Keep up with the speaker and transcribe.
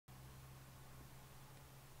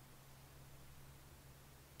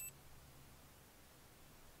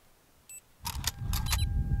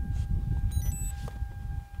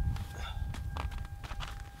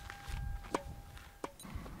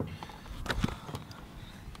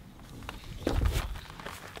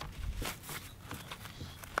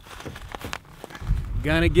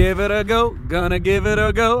Gonna give it a go, gonna give it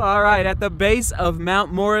a go. All right, at the base of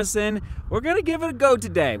Mount Morrison, we're gonna give it a go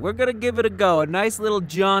today. We're gonna give it a go, a nice little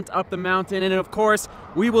jaunt up the mountain. And of course,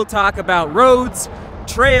 we will talk about roads,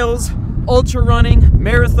 trails, ultra running,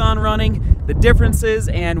 marathon running, the differences,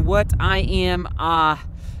 and what I am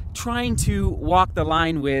trying to walk the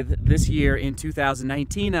line with this year in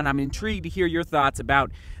 2019. And I'm intrigued to hear your thoughts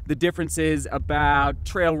about the differences about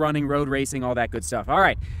trail running, road racing, all that good stuff. All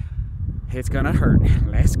right, it's gonna hurt.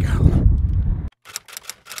 Let's go.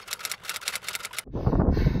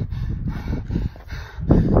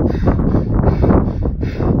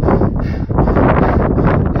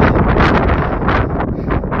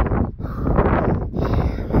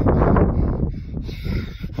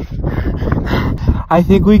 I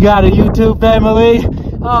think we got a YouTube family.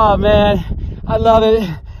 Oh man, I love it.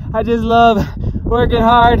 I just love working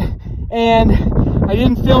hard, and I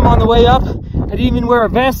didn't film on the way up. I didn't even wear a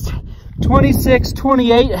vest.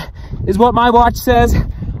 26:28 is what my watch says.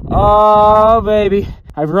 Oh baby.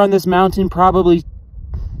 I've run this mountain probably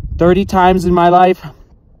 30 times in my life,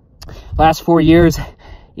 last 4 years,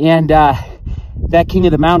 and that king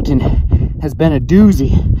of the mountain has been a doozy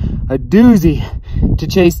to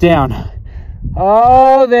chase down.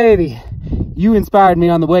 Oh baby, you inspired me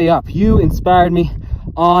on the way up. You inspired me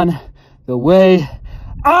on the way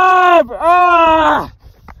up.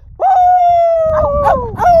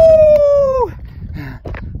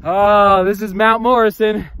 Oh, this is Mount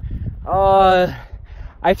Morrison.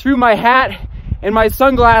 I threw my hat and my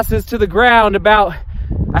sunglasses to the ground about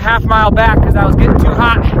a half mile back because I was getting too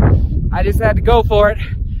hot. I just had to go for it.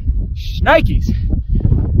 Nikes.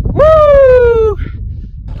 Woo!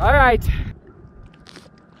 All right.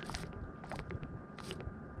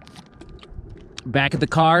 Back at the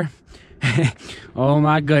car. Oh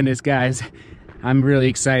my goodness, guys. I'm really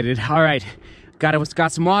excited. All right.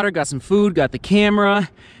 Got some water, got some food, got the camera,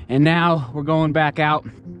 and now we're going back out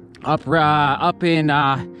up in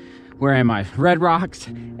where am I? Red Rocks,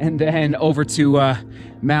 and then over to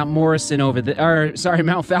Mount Morrison over there, or sorry,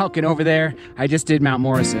 Mount Falcon over there. I just did Mount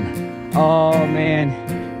Morrison. Oh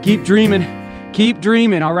man, keep dreaming,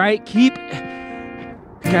 all right?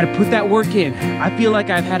 Gotta put that work in. I feel like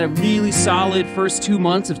I've had a really solid first 2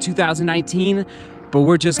 months of 2019, but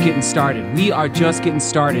we're just getting started. We are just getting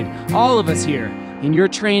started. All of us here in your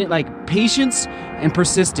training, like patience and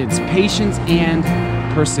persistence. Patience and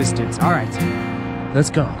persistence. All right,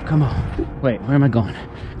 let's go. Come on. Wait, where am I going?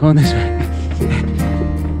 Going this way.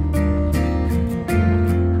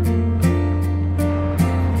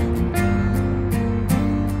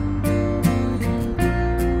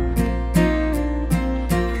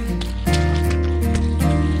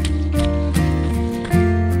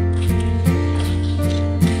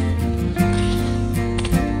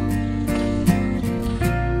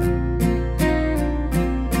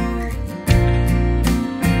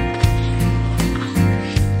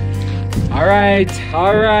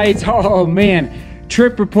 All right. Oh man,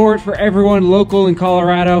 trip report for everyone local in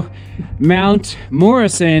Colorado. Mount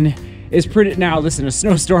Morrison is pretty, now listen, a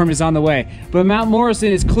snowstorm is on the way, but Mount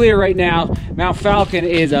Morrison is clear right now. Mount Falcon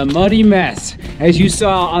is a muddy mess, as you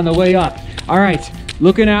saw on the way up. All right,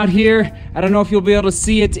 looking out here, I don't know if you'll be able to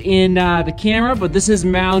see it in the camera, but this is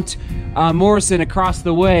Mount Morrison across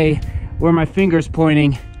the way where my finger's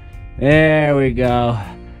pointing. There we go.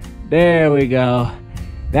 There we go.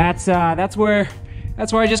 That's where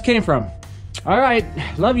I just came from. All right,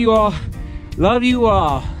 love you all. Love you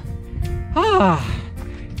all.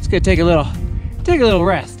 Just gonna take a little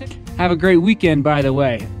rest. Have a great weekend, by the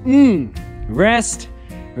way. Rest,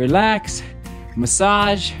 relax,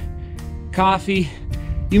 massage, coffee.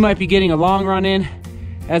 You might be getting a long run in.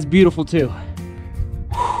 That's beautiful too.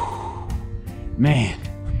 Whew. Man,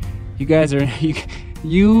 you guys are,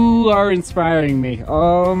 you are inspiring me.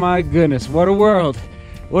 Oh my goodness, what a world.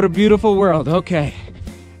 What a beautiful world. Okay.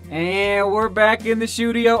 And we're back in the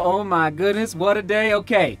studio. Oh my goodness, what a day.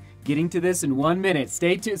 Okay, getting to this in 1 minute.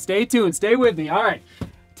 Stay tuned, stay with me. All right,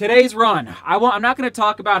 today's run. I'm not gonna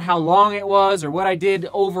talk about how long it was or what I did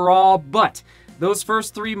overall, but those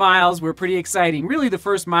first 3 miles were pretty exciting. Really the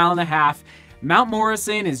first mile and a half. Mount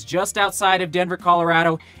Morrison is just outside of Denver,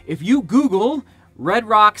 Colorado. If you Google Red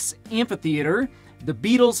Rocks Amphitheater, the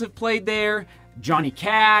Beatles have played there, Johnny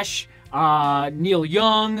Cash, Neil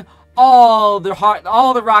Young, all the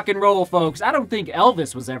rock and roll folks. I don't think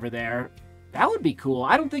Elvis was ever there. That would be cool.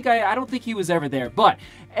 I don't think he was ever there, but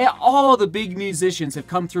all the big musicians have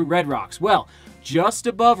come through Red Rocks. Well, just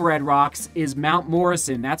above Red Rocks is Mount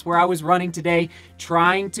Morrison. That's where I was running today,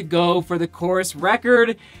 trying to go for the course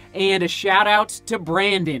record. And a shout out to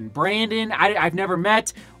Brandon. Brandon, I've never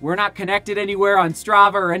met. We're not connected anywhere on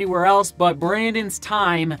Strava or anywhere else, but Brandon's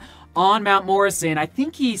time on Mount Morrison, I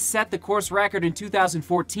think he set the course record in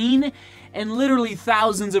 2014, and literally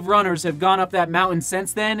thousands of runners have gone up that mountain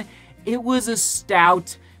since then. It was a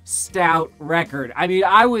stout record. I mean,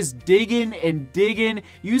 I was digging and digging.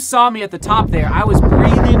 You saw me at the top there. I was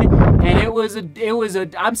breathing,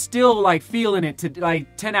 and I'm still like feeling it to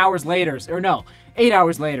like 10 hours later, or no, 8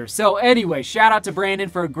 hours later. So anyway, shout out to Brandon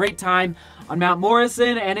for a great time on Mount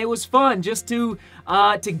Morrison, and it was fun just to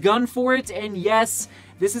gun for it. And yes,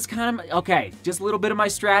 this is kind of, okay, just a little bit of my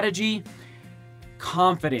strategy.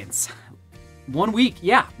 Confidence. 1 week,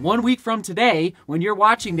 yeah, 1 week from today, when you're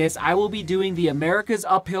watching this, I will be doing the America's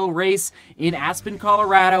Uphill Race in Aspen,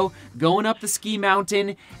 Colorado, going up the ski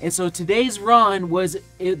mountain. And so today's run was,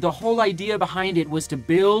 the whole idea behind it was to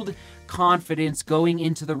build confidence going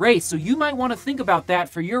into the race. So you might want to think about that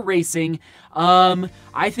for your racing.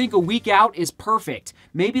 I think a week out is perfect.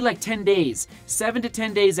 Maybe like 10 days, 7 to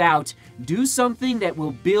 10 days out. Do something that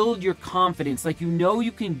will build your confidence. Like, you know,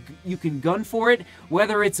 you can gun for it,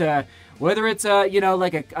 whether it's a you know,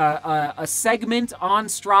 like a segment on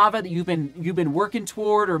Strava that you've been working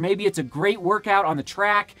toward, or maybe it's a great workout on the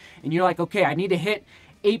track and you're like, okay, I need to hit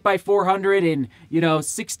 8x400 in, you know,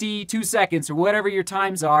 62 seconds or whatever your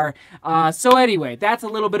times are. So anyway, that's a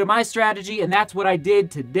little bit of my strategy, and that's what I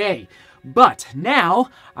did today. But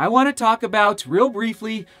now I want to talk about, real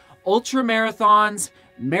briefly, ultramarathons,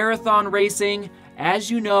 marathon racing.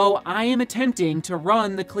 As you know, I am attempting to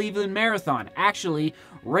run the Cleveland Marathon. Actually,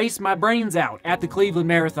 race my brains out at the Cleveland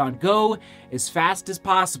Marathon. Go as fast as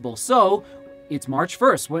possible. So it's March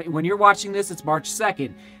 1st. When you're watching this, it's March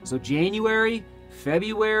 2nd. So January,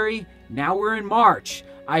 February, now we're in March.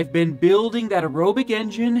 I've been building that aerobic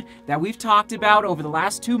engine that we've talked about over the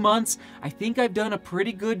last 2 months. I think I've done a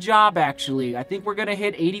pretty good job, actually. I think we're going to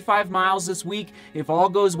hit 85 miles this week if all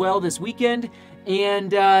goes well this weekend.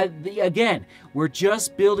 And again, we're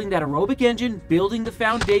just building that aerobic engine, building the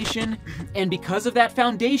foundation, and because of that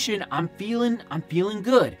foundation, I'm feeling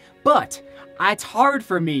good. But it's hard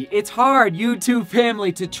for me. It's hard, YouTube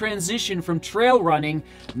family, to transition from trail running,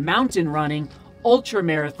 mountain running, ultra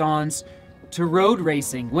marathons to road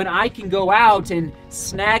racing when I can go out and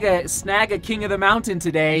snag a king of the mountain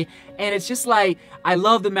today. And it's just like, I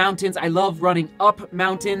love the mountains. I love running up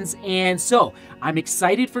mountains. And so I'm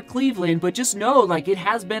excited for Cleveland, but just know, like, it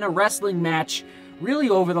has been a wrestling match really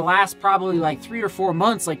over the last probably like 3 or 4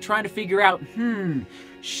 months, like trying to figure out,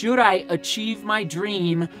 should I achieve my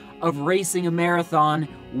dream of racing a marathon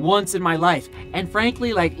once in my life? And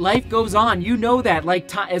frankly, like, life goes on. You know that.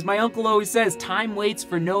 Like, as my uncle always says, time waits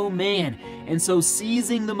for no man. And so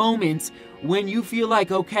seizing the moments when you feel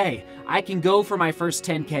like, okay, I can go for my first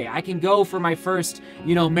 10K. I can go for my first,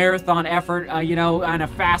 you know, marathon effort, you know, on a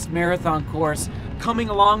fast marathon course. Coming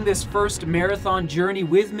along this first marathon journey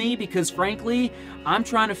with me, because frankly, I'm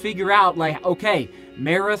trying to figure out, like, okay,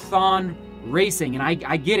 marathon racing, and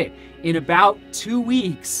I get it. In about 2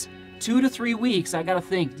 weeks, 2 to 3 weeks, I gotta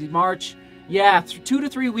think, March, yeah, 2 to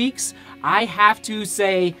 3 weeks, I have to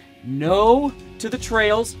say no to the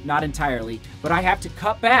trails, not entirely, but I have to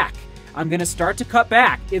cut back. I'm gonna start to cut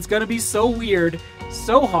back. It's gonna be so weird,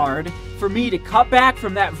 so hard for me to cut back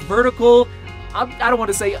from that vertical, I don't want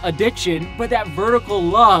to say addiction, but that vertical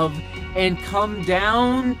love, and come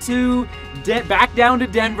down to, back down to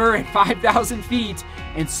Denver at 5,000 feet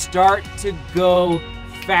and start to go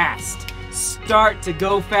fast. Start to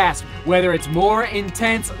go fast. Whether it's more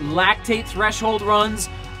intense lactate threshold runs,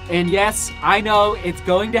 and yes, I know it's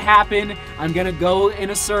going to happen. I'm gonna go in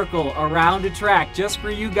a circle around a track just for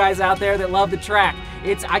you guys out there that love the track.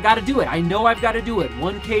 I gotta do it. I know I've gotta do it.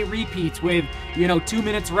 1K repeats with, you know, 2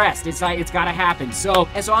 minutes rest. It's gotta happen. So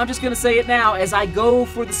I'm just gonna say it now. As I go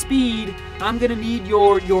for the speed, I'm gonna need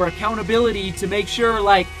your accountability to make sure,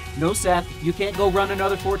 like, no, Seth, you can't go run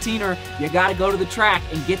another 14er. You gotta go to the track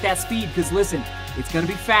and get that speed, because listen, it's gonna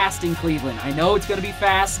be fast in Cleveland. I know it's gonna be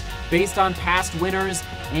fast based on past winners,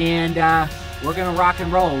 and we're gonna rock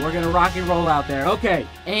and roll. We're gonna rock and roll out there. Okay,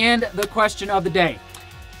 and the question of the day.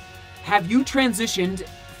 Have you transitioned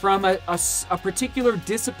from a particular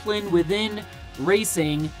discipline within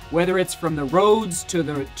racing, whether it's from the roads to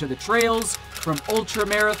the trails, from ultra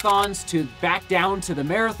marathons to back down to the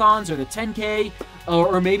marathons or the 10K,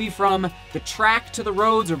 or maybe from the track to the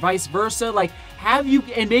roads, or vice versa? Like, have you,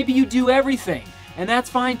 and maybe you do everything, and that's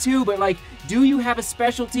fine too, but like, Do you have a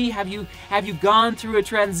specialty? Have you gone through a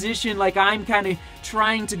transition like I'm kind of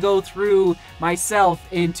trying to go through myself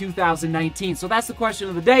in 2019? So that's the question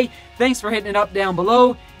of the day. Thanks for hitting it up down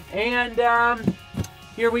below. And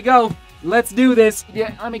here we go. Let's do this.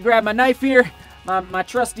 Yeah, let me grab my knife here. My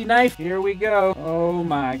trusty knife. Here we go. Oh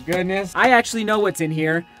my goodness. I actually know what's in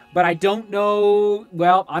here, but I don't know.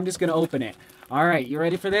 Well, I'm just gonna open it. All right, you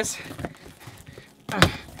ready for this?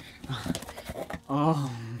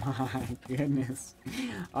 Oh my goodness.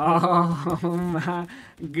 Oh my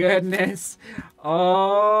goodness.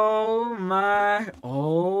 Oh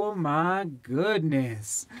my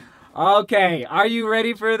goodness. Okay, are you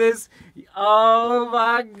ready for this? Oh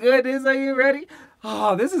my goodness, are you ready?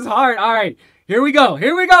 Oh, this is hard. All right, here we go.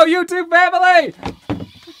 Here we go, YouTube family.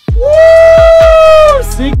 Woo!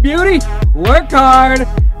 Seek beauty, work hard,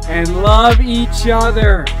 and love each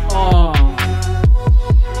other. Oh.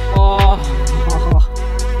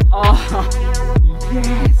 Oh,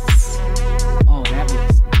 yes. Oh, that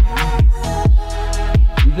looks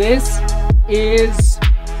nice. This is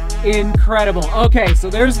incredible. Okay, so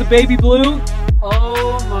there's the baby blue.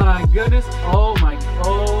 Oh my goodness. Oh my.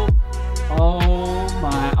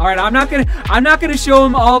 All right, I'm not gonna show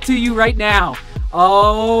them all to you right now.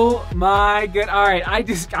 Oh my good. All right, I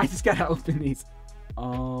just gotta open these.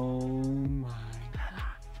 Oh my.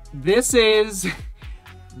 This is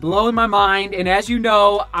blowing my mind, and as you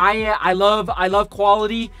know, I love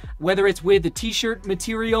quality, whether it's with the t-shirt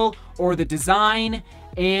material or the design,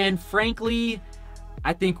 and frankly,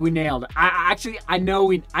 I think we nailed it. I know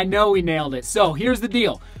we nailed it. So here's the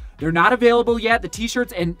deal. They're not available yet, the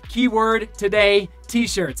t-shirts, and keyword today,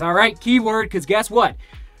 t-shirts, all right? Keyword, because guess what?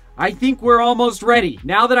 I think we're almost ready.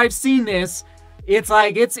 Now that I've seen this, it's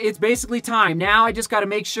like, it's basically time. Now I just got to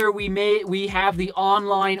make sure we have the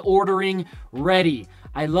online ordering ready.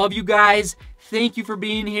 I love you guys. Thank you for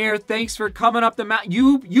being here. Thanks for coming up the mountain.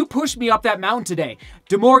 You pushed me up that mountain today.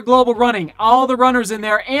 DeMoor Global Running, all the runners in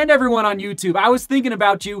there, and everyone on YouTube. I was thinking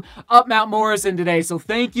about you up Mount Morrison today, so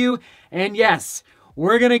thank you. And yes,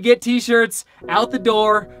 we're going to get t-shirts out the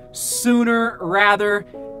door sooner rather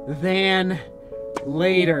than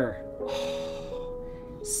later.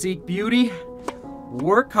 Seek beauty,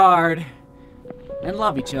 work hard, and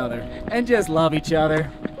love each other. And just love each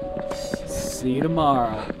other. See you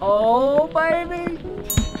tomorrow. Oh, baby.